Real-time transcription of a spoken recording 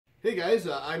Hey guys,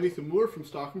 I'm Ethan Moore from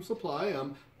Stockholm Supply.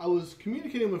 I was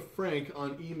communicating with Frank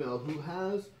on email, who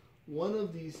has one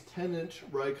of these 10-inch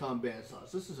Raycon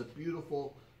bandsaws. This is a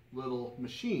beautiful little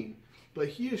machine, but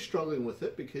he is struggling with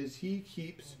it because he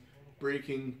keeps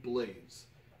breaking blades.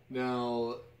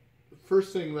 Now,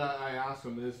 first thing that I asked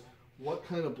him is, what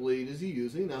kind of blade is he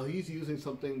using? Now, he's using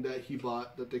something that he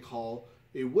bought that they call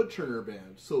a wood turner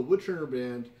band. So a wood turner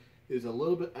band is a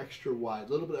little bit extra wide,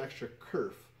 a little bit extra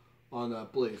kerf on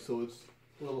that blade, so it's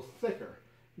a little thicker.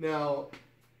 Now,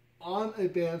 on a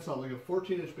bandsaw, like a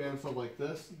 14-inch bandsaw like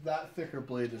this, that thicker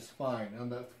blade is fine on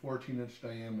that 14-inch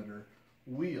diameter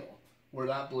wheel, where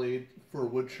that blade for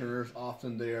wood turners,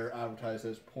 often they are advertised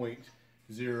as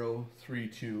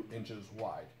 0.032 inches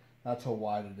wide. That's how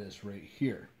wide it is right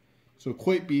here. So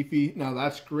quite beefy. Now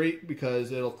that's great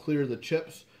because it'll clear the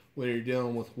chips when you're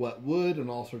dealing with wet wood and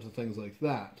all sorts of things like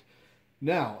that.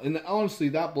 Now, and honestly,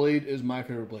 that blade is my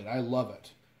favorite blade. I love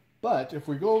it. But if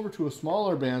we go over to a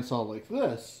smaller bandsaw like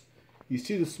this, you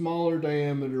see the smaller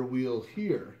diameter wheel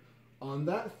here. On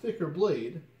that thicker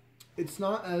blade, it's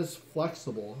not as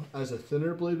flexible as a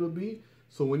thinner blade would be.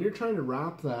 So when you're trying to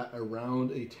wrap that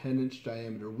around a 10-inch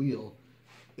diameter wheel,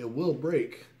 it will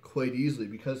break quite easily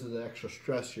because of the extra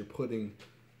stress you're putting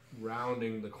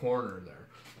rounding the corner there.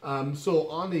 So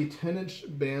on a 10-inch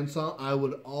bandsaw, I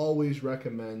would always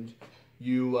recommend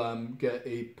you get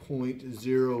a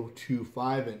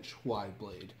 0.025 inch wide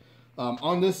blade.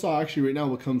 On this saw, actually right now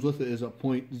what comes with it is a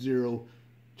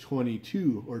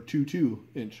 0.022 or 22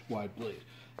 inch wide blade.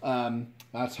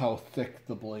 That's how thick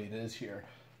the blade is here.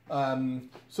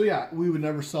 So yeah, we would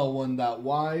never sell one that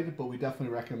wide, but we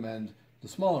definitely recommend the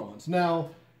smaller ones. Now,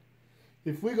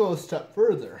 if we go a step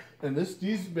further, and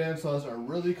these bandsaws are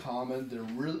really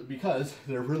common, because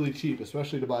they're really cheap,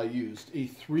 especially to buy used, a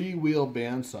 3-wheel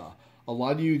bandsaw. A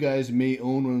lot of you guys may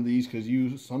own one of these because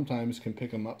you sometimes can pick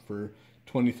them up for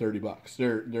 20-30 bucks.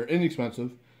 They're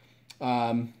inexpensive,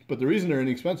 but the reason they're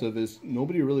inexpensive is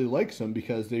nobody really likes them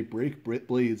because they break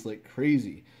blades like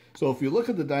crazy. So if you look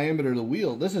at the diameter of the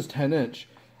wheel, this is 10-inch.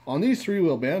 On these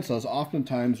 3-wheel bandsaws,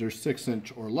 oftentimes they're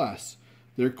 6-inch or less.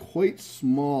 They're quite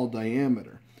small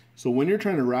diameter. So when you're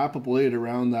trying to wrap a blade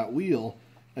around that wheel,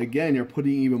 again, you're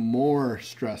putting even more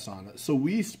stress on it. So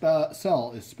we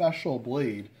sell a special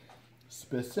blade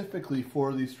specifically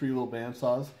for these 3-wheel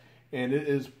bandsaws, and it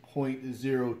is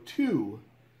 0.02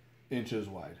 inches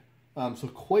wide. So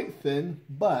quite thin,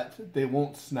 but they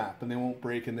won't snap and they won't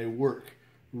break, and they work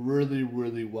really,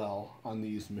 really well on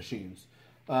these machines.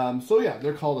 So yeah,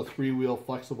 they're called a 3-wheel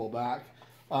flexible back.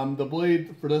 The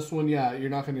blade for this one, yeah, you're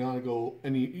not going to want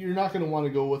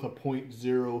to go with a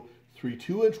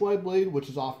 0.032 inch wide blade, which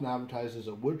is often advertised as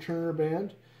a wood turner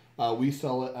band. We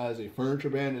sell it as a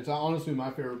furniture band. It's honestly my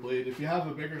favorite blade. If you have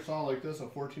a bigger saw like this, a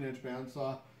 14-inch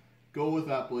bandsaw, go with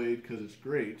that blade because it's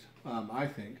great, I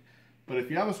think. But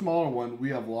if you have a smaller one, we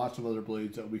have lots of other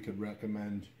blades that we could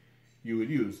recommend you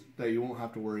would use that you won't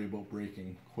have to worry about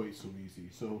breaking quite so easy.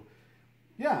 So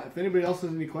yeah, if anybody else has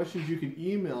any questions, you can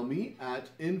email me at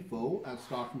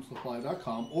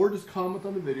info@stockholmsupply.com or just comment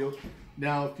on the video.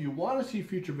 Now, if you want to see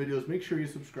future videos, make sure you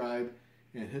subscribe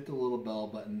and hit the little bell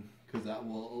button, because that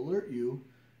will alert you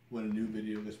when a new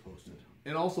video is posted.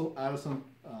 And also add us on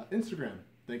Instagram.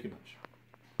 Thank you much.